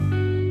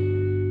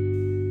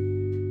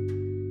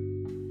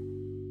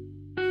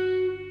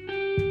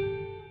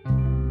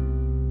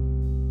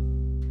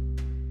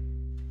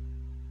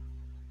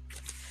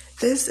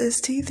This is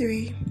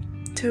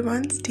T3, 2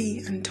 months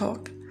tea and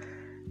talk.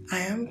 I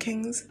am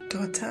King's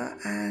daughter,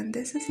 and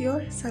this is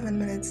your 7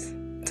 minutes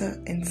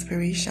to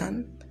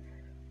inspiration.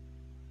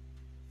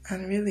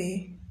 And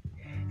really,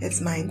 it's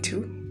mine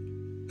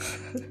too.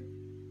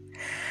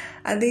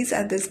 At least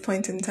at this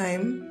point in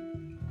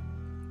time,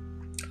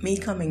 me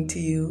coming to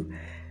you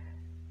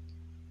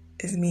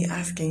is me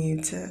asking you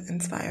to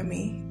inspire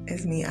me,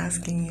 is me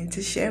asking you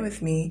to share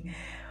with me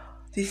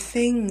the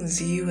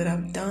things you would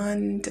have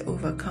done to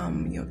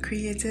overcome your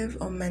creative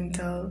or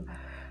mental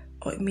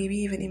or maybe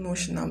even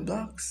emotional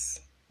blocks.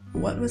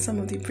 What were some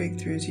of the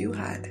breakthroughs you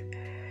had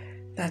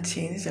that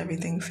changed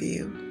everything for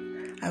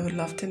you? I would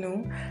love to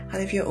know.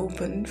 And if you're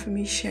open for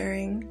me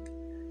sharing,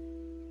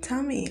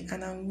 tell me,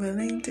 and I'm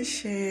willing to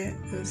share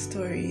those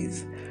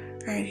stories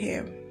right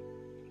here.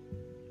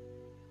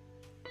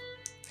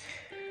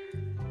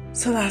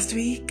 So last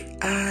week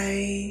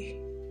I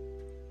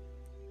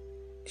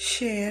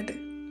shared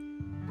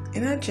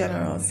in a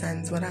general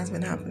sense what has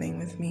been happening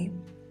with me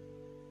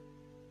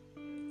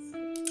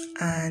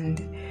and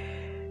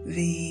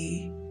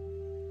the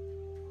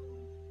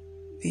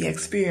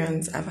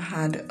experience I've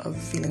had of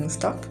feeling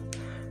stuck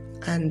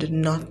and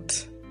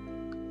not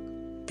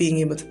being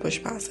able to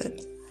push past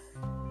it.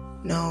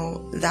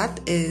 Now that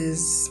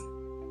is,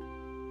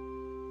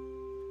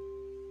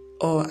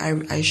 or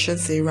I should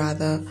say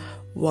rather,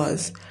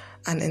 was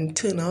an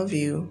internal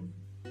view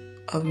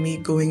of me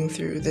going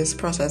through this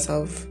process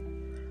of,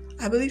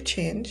 I believe,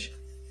 change,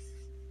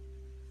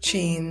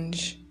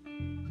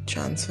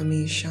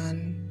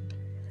 transformation,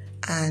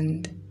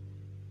 and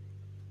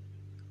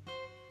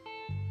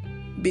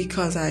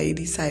because I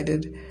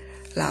decided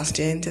last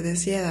year into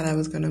this year that I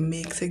was going to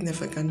make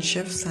significant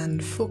shifts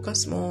and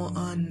focus more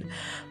on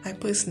my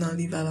personal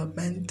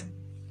development,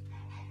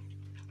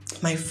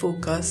 my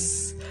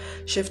focus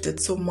shifted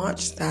so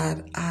much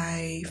that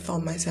I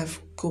found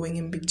myself going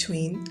in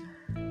between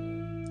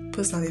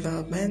personal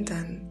development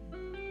and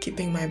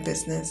keeping my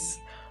business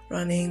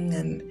running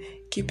and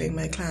keeping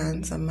my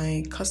clients and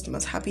my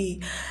customers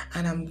happy,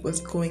 and I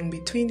was going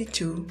between the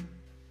two,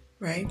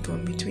 right?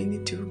 Going between the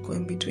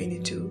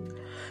two,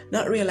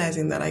 not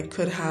realizing that I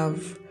could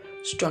have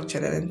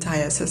structured an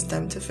entire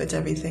system to fit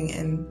everything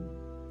in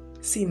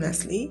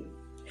seamlessly.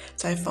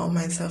 So I found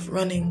myself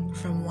running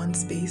from one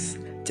space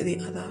to the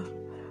other.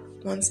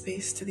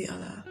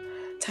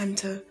 Time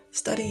to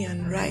study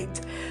and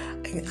write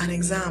an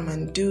exam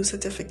and do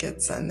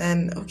certificates, and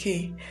then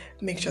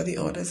make sure the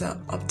orders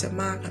are up to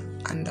mark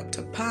and up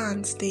to par,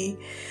 and stay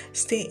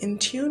in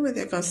tune with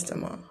your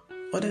customer.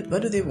 What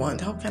do they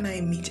want? How can I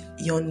meet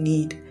your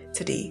need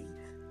today?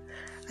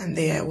 And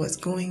there I was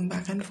going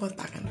back and forth.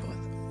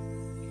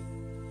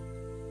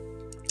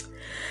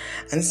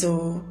 And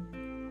so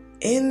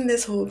in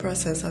this whole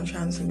process of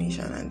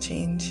transformation and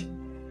change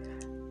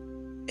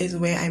is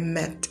where I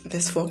met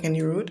this fork in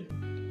the road.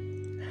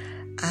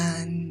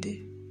 And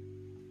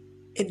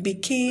it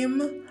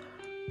became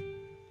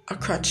a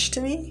crutch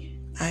to me,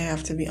 I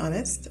have to be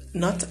honest,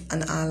 not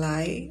an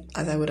ally,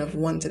 as I would have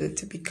wanted it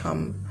to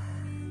become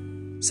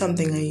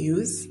something I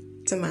use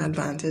to my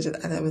advantage,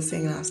 as I was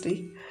saying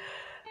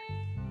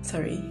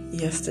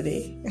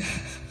yesterday.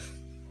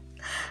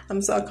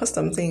 I'm so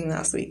accustomed saying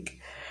last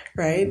week,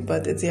 right?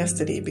 But it's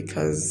yesterday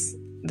because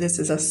this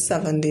is a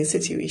 7-day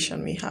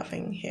situation we're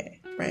having here,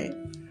 right?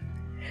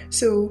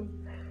 So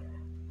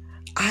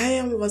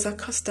I was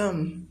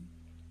accustomed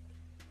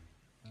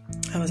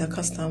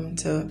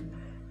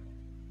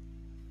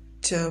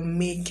to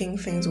making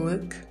things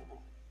work,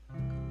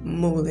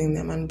 molding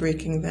them and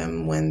breaking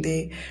them when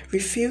they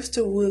refuse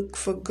to work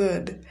for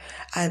good,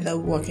 either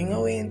walking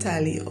away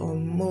entirely or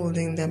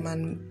molding them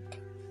and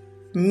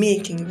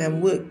making them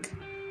work.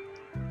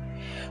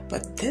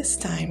 But this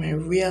time I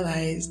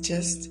realized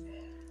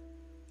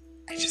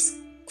I just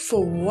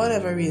for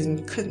whatever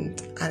reason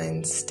couldn't, and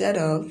instead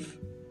of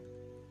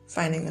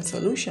finding a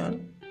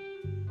solution,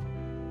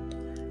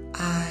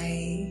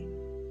 I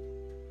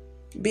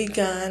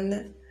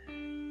began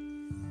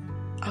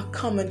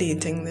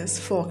accommodating this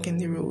fork in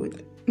the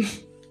road.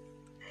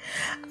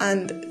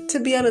 And to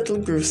be a little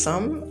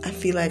gruesome, I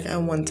feel like I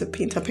want to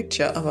paint a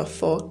picture of a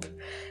fork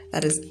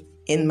that is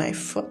in my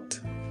foot.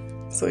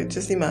 So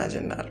just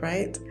imagine that,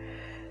 right?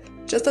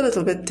 Just a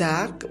little bit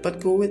dark,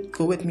 but go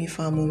with me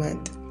for a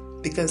moment.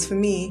 Because for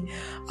me,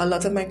 a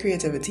lot of my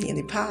creativity in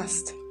the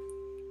past,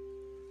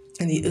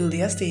 in the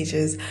earlier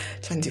stages,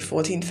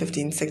 2014,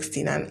 15,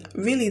 16, and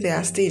really there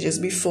are stages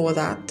before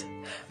that,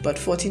 but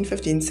 14,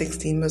 15,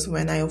 16 was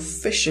when I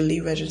officially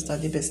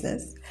registered the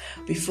business.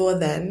 Before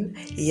then,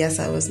 yes,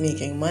 I was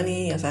making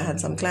money, yes, I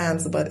had some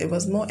clients, but it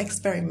was more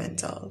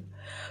experimental.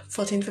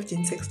 14,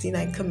 15, 16,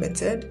 I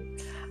committed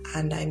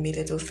and I made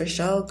it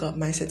official, got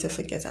my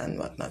certificate and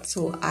whatnot.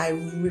 So I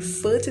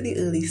refer to the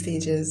early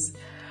stages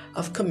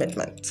of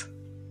commitment,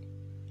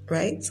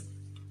 right?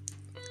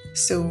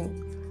 So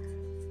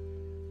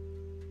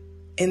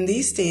in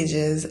these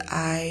stages,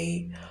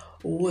 I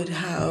would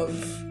have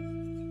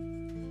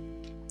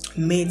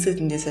made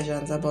certain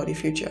decisions about the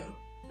future,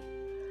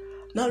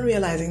 not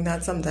realizing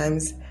that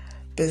sometimes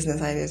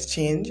business ideas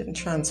change and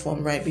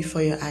transform right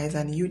before your eyes,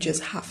 and you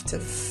just have to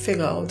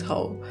figure out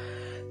how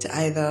to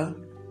either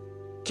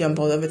jump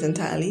out of it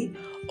entirely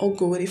or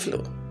go with the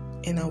flow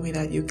in a way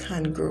that you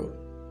can grow.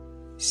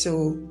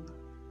 So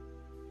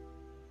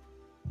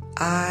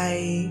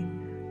I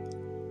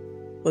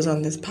was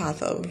on this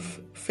path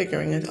of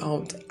figuring it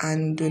out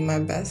and doing my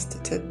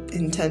best to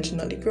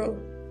intentionally grow.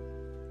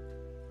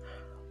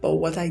 But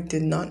what I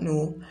did not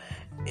know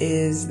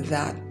is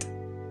that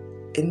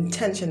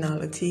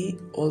intentionality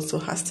also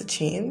has to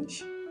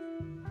change.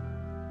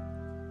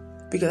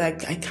 Because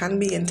I can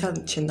be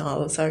intentional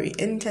about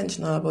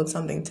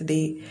something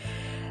today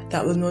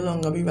that will no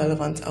longer be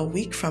relevant a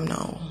week from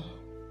now.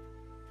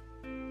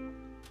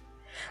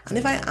 And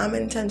if I am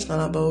intentional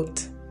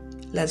about,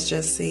 let's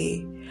just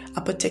say,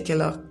 a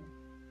particular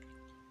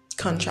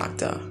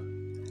contractor,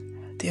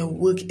 their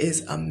work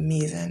is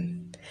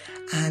amazing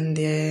and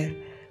their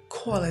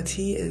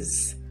quality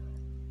is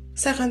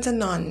second to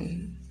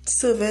none,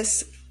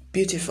 service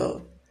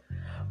beautiful,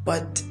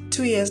 but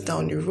 2 years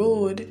down the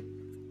road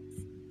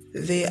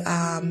they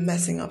are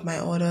messing up my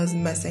orders,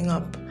 messing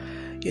up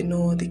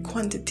the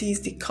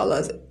quantities, the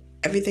colors,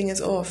 everything is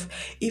off,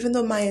 even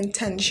though my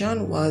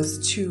intention was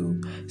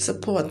to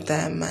support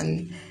them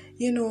and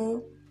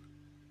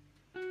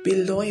be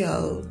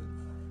loyal.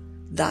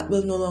 That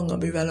will no longer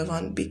be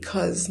relevant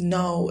because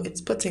now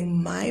it's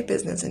putting my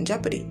business in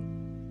jeopardy.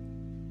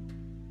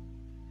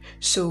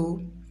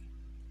 So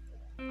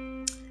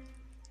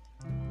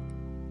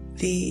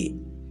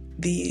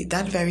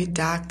that very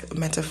dark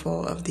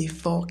metaphor of the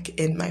fork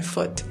in my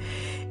foot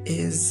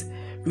is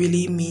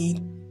really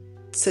me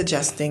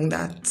suggesting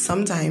that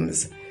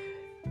sometimes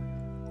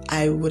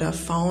I would have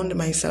found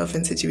myself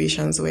in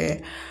situations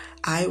where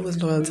I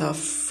was loyal to a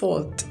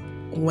fault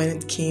when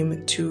it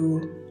came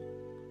to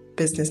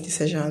business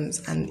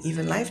decisions and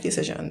even life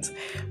decisions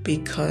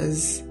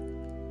because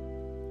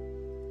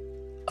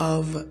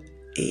of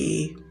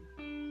a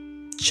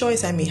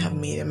choice I may have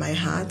made in my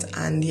heart.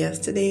 And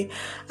yesterday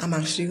I'm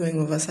actually going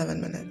over 7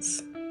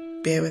 minutes.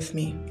 Bear with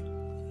me.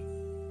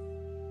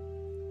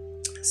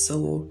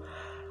 So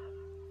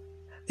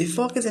the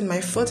fork is in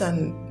my foot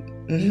and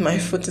my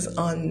foot is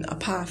on a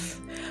path,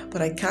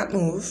 but I can't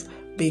move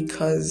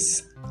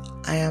because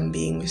I am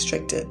being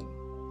restricted.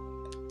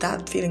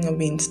 That feeling of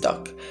being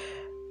stuck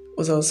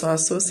was also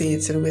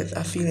associated with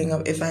a feeling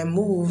of if I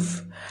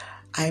move,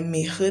 I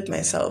may hurt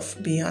myself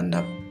beyond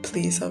a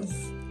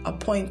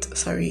point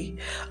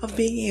of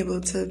being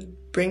able to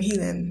bring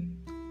healing.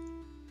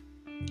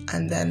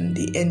 And then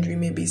the injury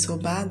may be so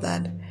bad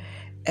that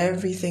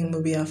everything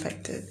will be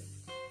affected.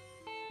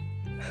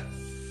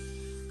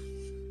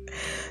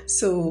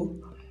 So,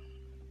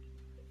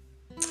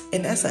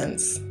 in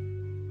essence,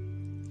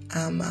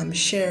 I'm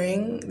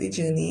sharing the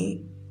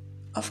journey,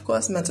 of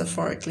course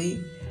metaphorically,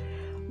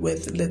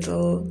 with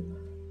little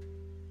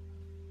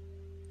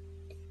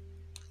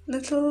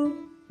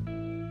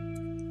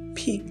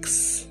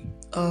peaks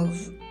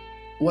of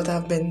what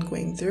I've been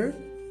going through.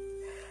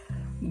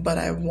 But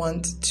I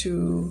want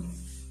to